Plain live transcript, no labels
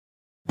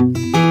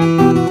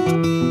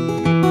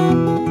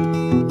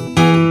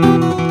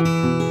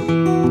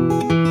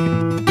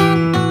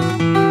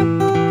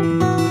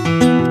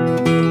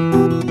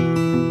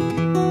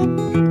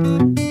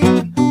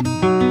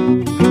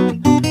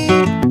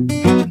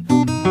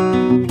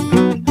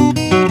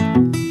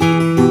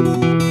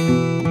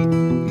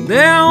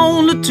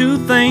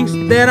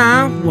things that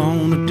I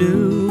wanna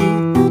do.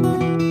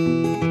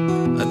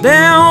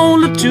 There are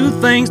only two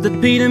things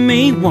that Peter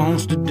me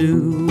wants to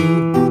do.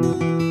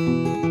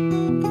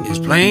 Is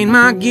playing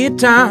my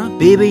guitar,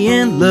 baby,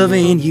 and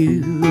loving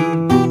you.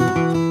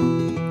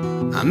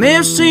 I may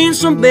have seen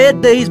some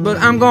bad days, but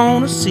I'm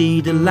gonna see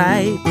the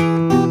light.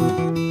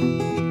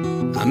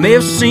 I may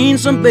have seen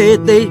some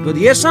bad days, but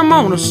yes, I'm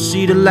gonna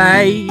see the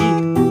light.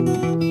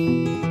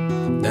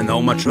 Then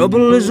all my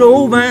trouble is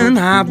over and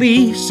I'll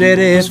be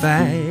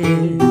satisfied.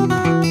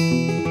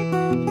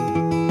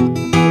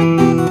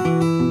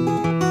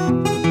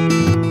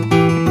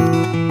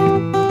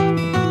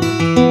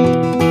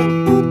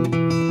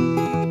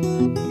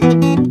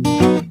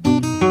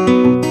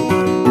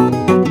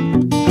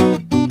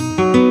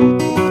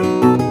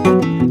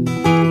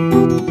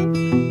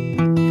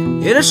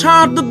 It is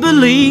hard to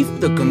believe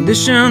the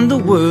condition the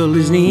world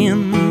is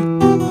in.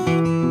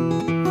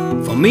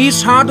 For me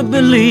it's hard to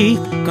believe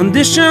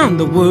condition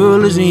the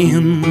world is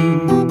in.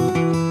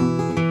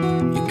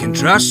 You can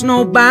trust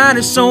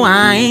nobody, so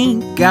I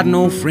ain't got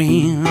no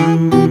friend.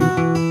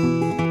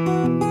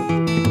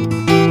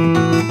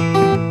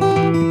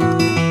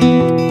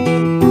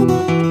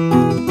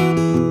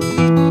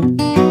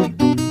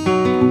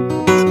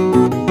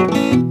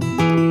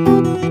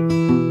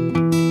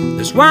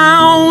 That's why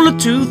only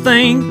two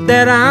things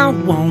that I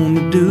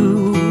wanna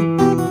do.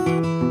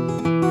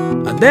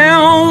 There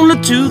are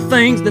only two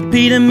things that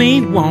Peter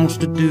me wants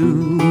to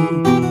do.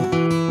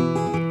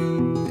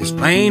 Is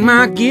playing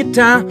my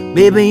guitar,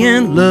 baby,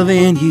 and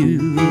loving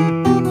you.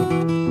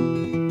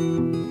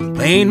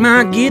 Playing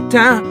my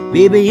guitar,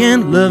 baby,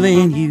 and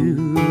loving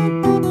you.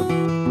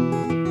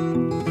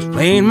 Is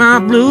playing my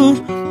blues,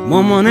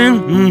 woman,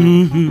 and